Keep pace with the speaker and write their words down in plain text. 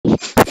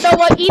know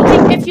what,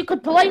 Ethan, if you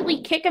could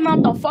politely kick him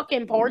out the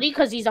fucking party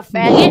because he's a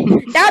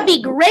faggot, that'd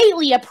be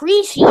greatly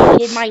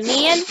appreciated, my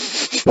man.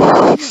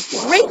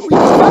 Greatly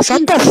Shut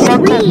fucking the fuck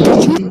up, bitch. You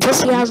appreciated.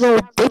 pussy ass little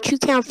bitch. You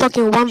can't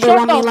fucking one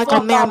Shut me the like a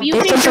fuck man. up. You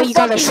Bitch, think that's why you're you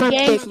got a fucking shrimp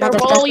dick, gangster,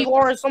 but all motherfucker. you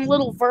are is some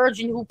little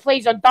virgin who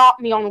plays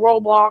Adopt Me on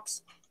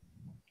Roblox.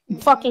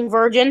 Fucking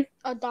virgin.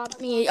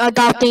 Adopt me.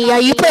 Yeah,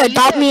 you play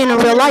adopt me in a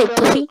real life,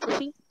 pussy.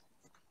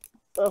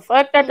 The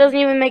fuck? That doesn't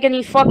even make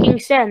any fucking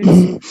sense.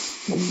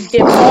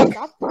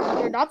 Dipfuck.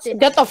 You're adopted.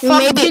 Get the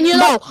fuck. Maybe, Can you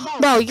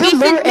bro, you're Ethan,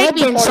 more make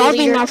me than party solving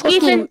leader. that fucking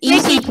Ethan, make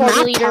easy me party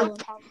math leader. problem.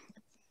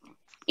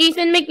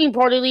 Ethan, make me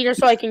party leader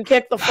so I can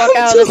kick the fuck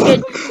out of this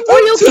kid. Or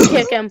you can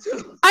kick him.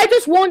 I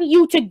just want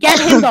you to get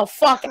him the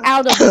fuck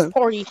out of this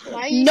party.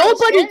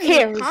 Nobody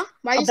cares. Huh?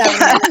 Why are you about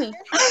scared of me?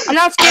 I'm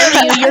not scared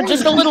of you. You're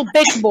just a little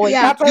bitch boy.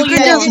 Yeah, That's all You you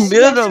could are. just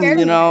mute him,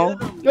 you know.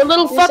 You're a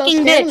little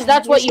fucking bitch.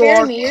 That's what you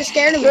are. You're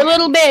scared of me. You're a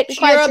little bitch.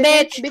 You're a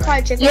bitch. Be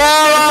quiet, chicken. You're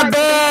a Be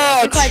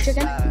quiet, bitch.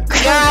 chicken.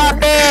 You're a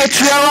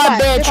bitch. You're a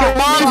bitch. Your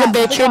mom's a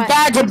bitch. Your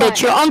dad's a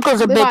bitch. Your uncle's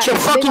a bitch. Your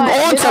fucking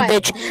aunt's a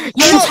bitch.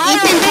 Your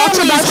entire talks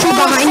about you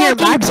behind your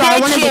back, so I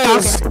want to be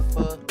talking.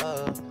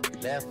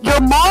 Your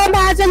mom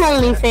has an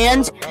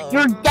OnlyFans.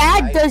 Your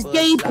dad does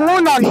gay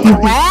porn on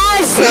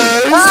glasses.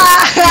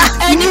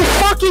 And you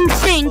fucking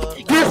think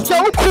you're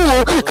so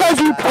cool because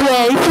you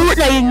play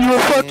Fortnite and you're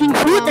fucking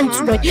Fortnite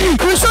swag.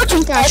 You're such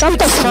an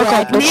epic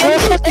swag,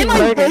 man. Am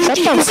I right?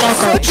 You're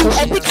such an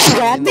epic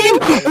swag, man.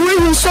 Or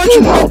you're such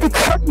an epic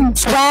fucking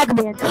swag,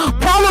 man.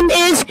 Problem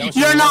is,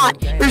 you're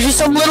not. You're just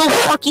some little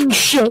fucking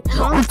shit.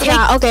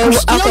 Yeah, okay, I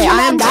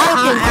am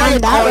that,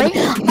 right?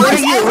 What are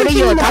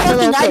you, adopted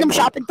little kid? Item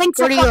shop and thinks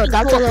What are you,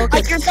 adopted little kid?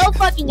 like, you're so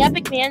fucking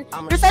epic, man.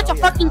 You're such a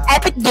fucking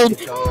epic dude.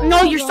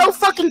 No, you're so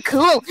fucking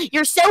cool.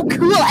 You're so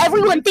cool.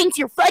 Everyone thinks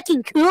you're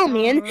fucking cool,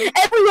 man.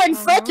 Everyone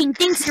fucking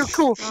thinks you're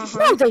cool.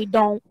 No, they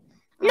don't.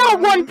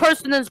 Not one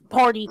person in this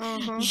party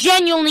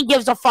genuinely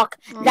gives a fuck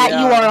that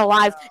you are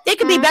alive. They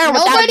could be better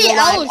without Nobody you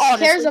alive, else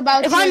honestly. cares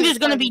about If you. I'm just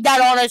gonna be that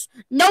honest,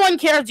 no one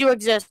cares you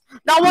exist.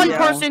 Not one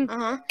person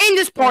in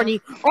this party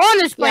or on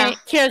this planet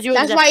cares you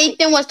exist. That's why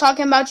Ethan was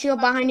talking about you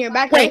behind your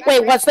back. Wait,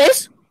 what's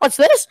this? What's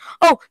this?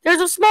 Oh,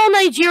 there's a small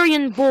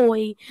Nigerian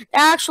boy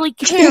that actually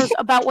cares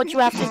about what you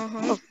have to.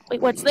 Oh,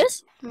 wait, what's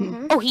this?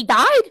 Oh, he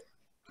died?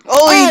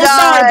 Oh, he died.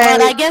 Sorry,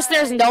 but I guess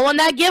there's no one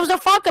that gives a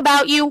fuck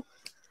about you.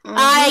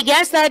 I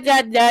guess that's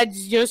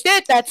just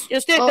it. That's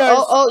just it.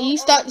 You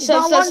start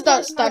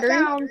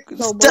stuttering.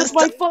 So both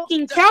my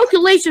fucking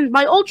calculations,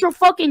 my ultra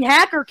fucking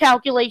hacker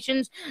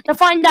calculations, to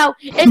find out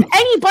if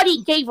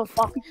anybody gave a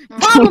fuck.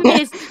 Problem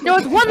is, there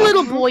was one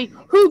little boy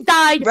who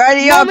died.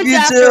 Ready up, you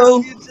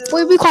two.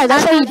 Wait, be quiet.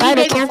 That's why you died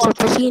of cancer,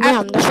 pussy.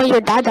 Damn, that's why your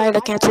dad died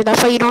of cancer.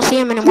 That's why you don't see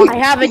him anymore. I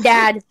have a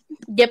dad.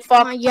 Dip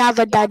fuck. You have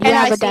a dad. You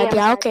have a dad.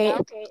 Yeah, okay.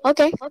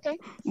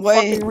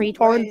 Wait. Fucking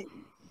retard.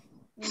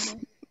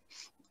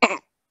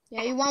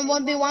 Yeah, you want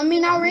 1v1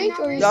 me now, Rach?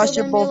 Or Y'all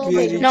should both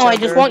be. No, I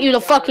just want you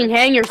to fucking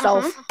hang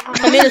yourself.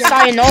 Commit a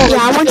sayonara. Yeah,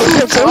 I want you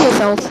to kill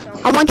yourself.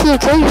 I want you to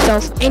kill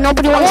yourself. Ain't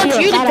nobody wants you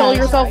to kill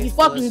yourself, you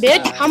fucking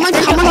bitch. How much do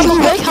you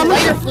weigh? How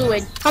much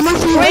fluid? How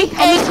much do you weigh?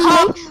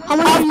 How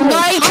much do you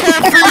weigh?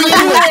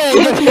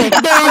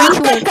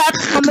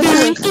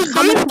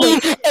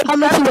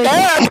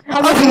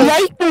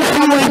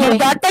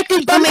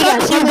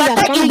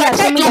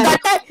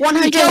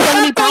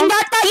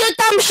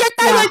 Shit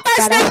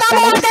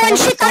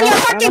on your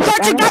fucking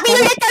portrait, got me, you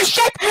little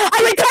shit. I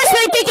will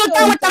personally take you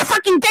down with the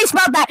fucking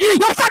baseball bat. You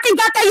fucking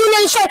got that, you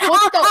little shit. You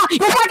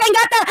fucking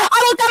got that. I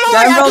will come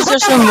over there with the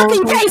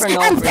fucking face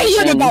and beat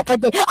you to death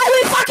with it. I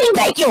will fucking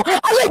beat you.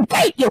 I will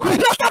beat you.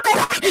 You fucking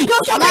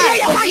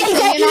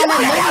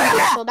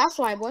So that's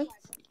why, boy.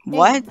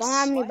 What? Don't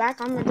have me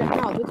back. I'm no,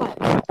 be quiet.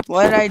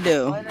 What did I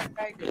do?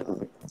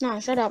 No,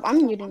 shut up.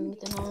 I'm muting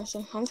Ethan,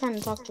 honestly. I'm trying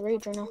to talk to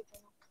Rage right now.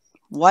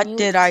 What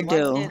did I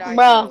do?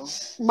 Bruh.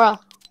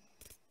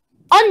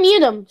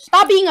 Unmute him.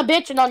 Stop being a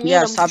bitch and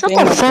unmute him. Stop being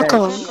a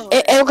bitch.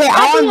 Okay,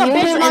 I'll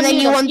unmute him and then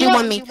you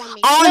 1v1 me.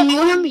 I'll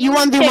unmute him, you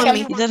 1v1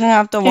 me. He doesn't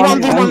have to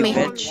 1v1 me,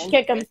 bitch.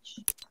 Kick him.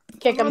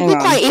 Be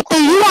quiet,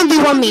 Ethan, you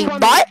 1v1 me,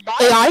 but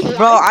AI.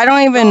 Bro, I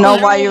don't even know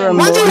why you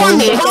removed 1v1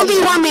 me, me.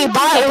 1v1 me,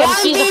 but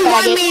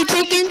 1v1 me,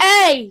 chicken.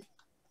 Hey!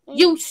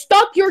 You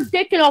stuck your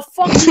dick in a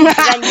fucking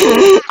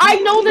venue. I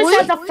know this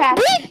as a fact.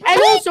 And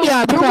also,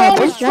 your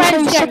role is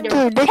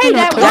transgender. Hey,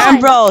 that Damn,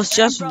 bro, it's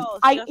just.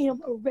 I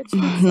am a rich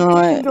You know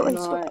what?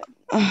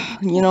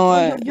 You know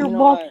what? Your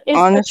mom is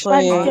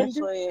Honestly.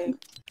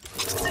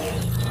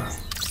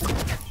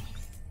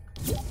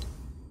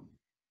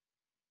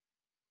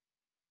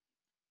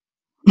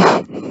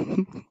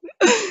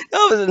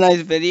 That was a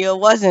nice video,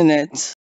 wasn't it?